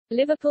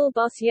Liverpool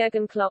boss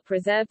Jurgen Klopp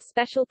reserved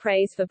special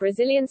praise for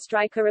Brazilian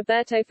striker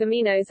Roberto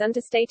Firmino's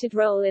understated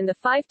role in the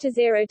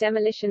 5-0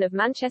 demolition of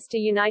Manchester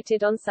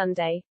United on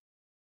Sunday.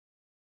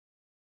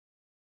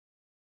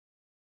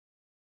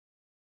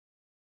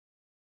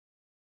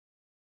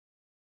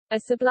 A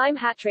sublime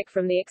hat-trick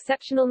from the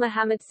exceptional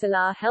Mohamed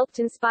Salah helped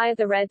inspire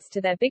the Reds to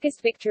their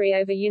biggest victory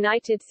over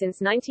United since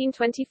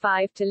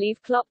 1925 to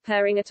leave Klopp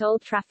purring at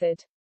Old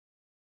Trafford.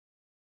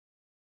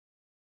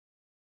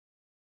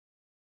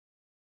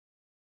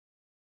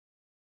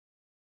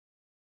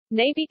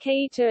 Naby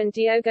Keita and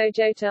Diogo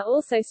Jota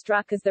also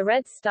struck as the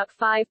Reds stuck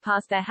 5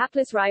 past their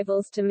hapless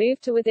rivals to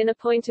move to within a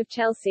point of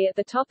Chelsea at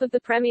the top of the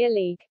Premier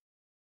League.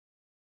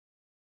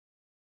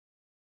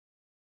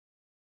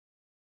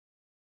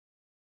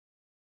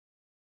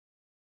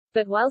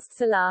 But whilst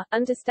Salah,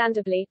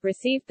 understandably,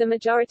 received the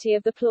majority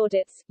of the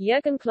plaudits,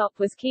 Jurgen Klopp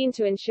was keen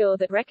to ensure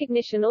that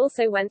recognition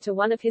also went to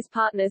one of his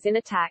partners in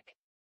attack.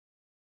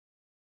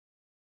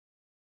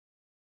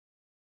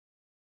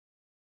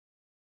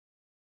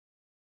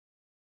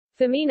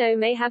 Firmino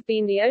may have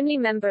been the only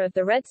member of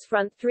the Reds'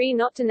 front three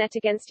not to net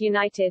against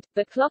United,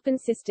 but Klopp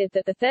insisted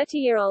that the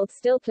 30-year-old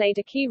still played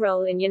a key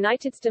role in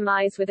United's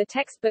demise with a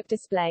textbook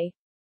display.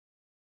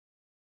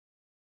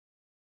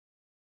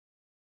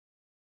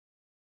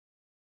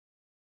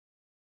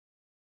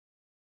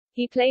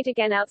 He played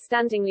again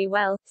outstandingly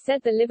well,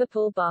 said the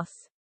Liverpool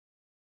boss.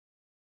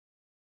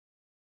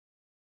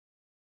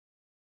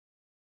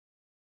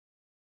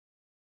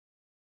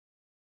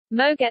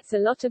 Mo gets a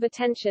lot of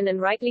attention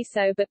and rightly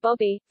so, but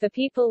Bobby, for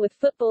people with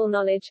football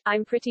knowledge,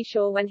 I'm pretty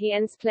sure when he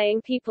ends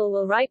playing people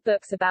will write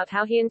books about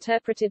how he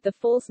interpreted the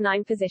false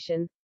nine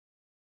position.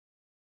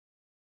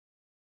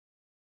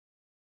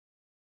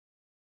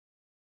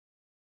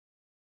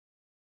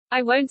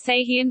 I won't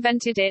say he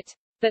invented it,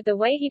 but the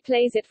way he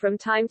plays it from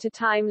time to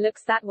time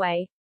looks that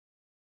way.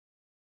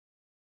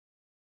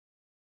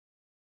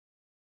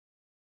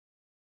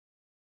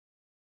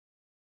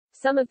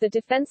 Some of the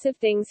defensive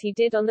things he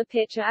did on the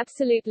pitch are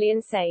absolutely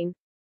insane.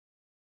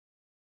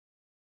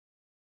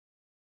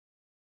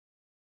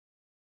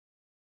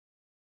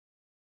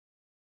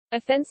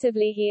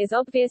 Offensively he is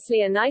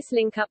obviously a nice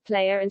link-up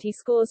player and he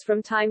scores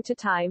from time to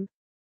time.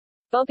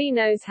 Bobby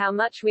knows how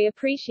much we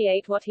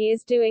appreciate what he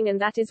is doing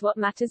and that is what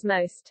matters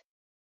most.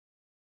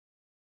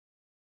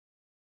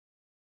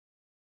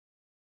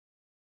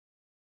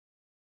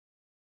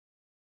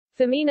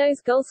 Firmino's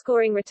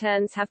goal-scoring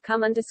returns have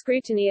come under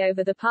scrutiny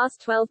over the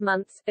past 12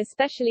 months,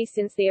 especially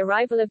since the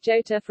arrival of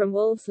Jota from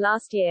Wolves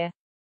last year.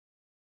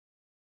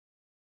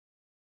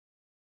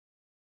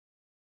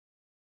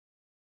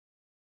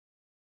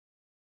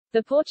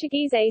 The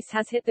Portuguese ace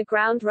has hit the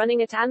ground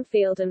running at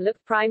Anfield and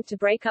looked primed to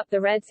break up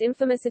the Reds'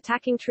 infamous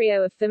attacking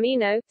trio of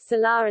Firmino,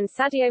 Salah and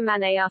Sadio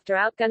Mane after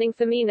outgunning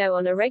Firmino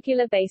on a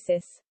regular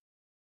basis.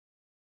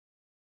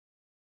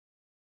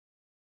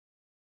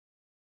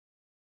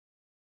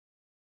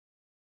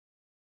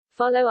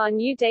 Follow our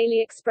new Daily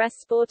Express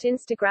Sport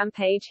Instagram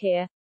page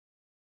here.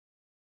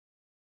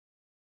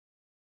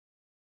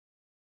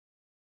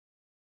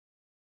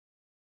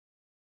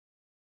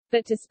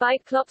 But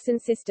despite Klopp's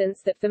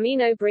insistence that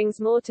Firmino brings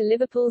more to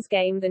Liverpool's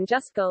game than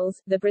just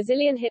goals, the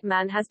Brazilian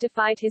hitman has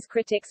defied his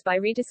critics by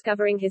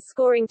rediscovering his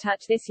scoring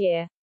touch this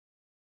year.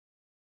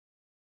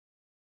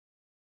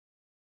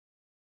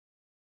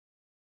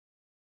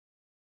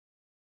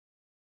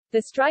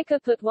 The striker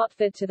put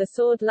Watford to the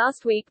sword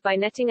last week by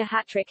netting a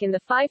hat-trick in the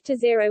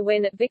 5-0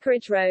 win at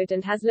Vicarage Road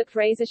and has looked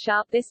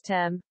razor-sharp this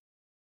term.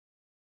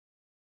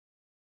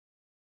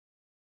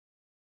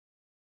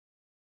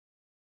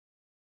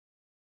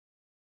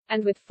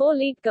 And with 4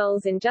 league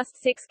goals in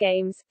just 6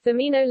 games,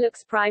 Firmino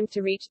looks primed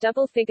to reach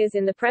double figures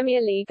in the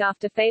Premier League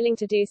after failing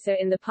to do so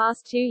in the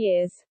past 2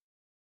 years.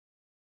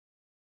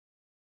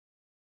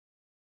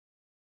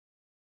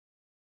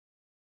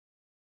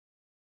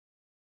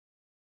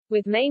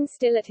 With Mane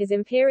still at his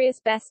imperious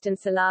best and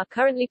Salah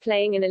currently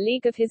playing in a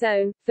league of his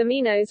own,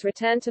 Firmino's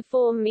return to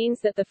form means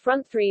that the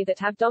front three that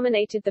have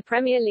dominated the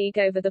Premier League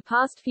over the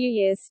past few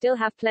years still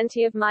have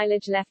plenty of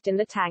mileage left in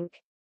the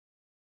tank.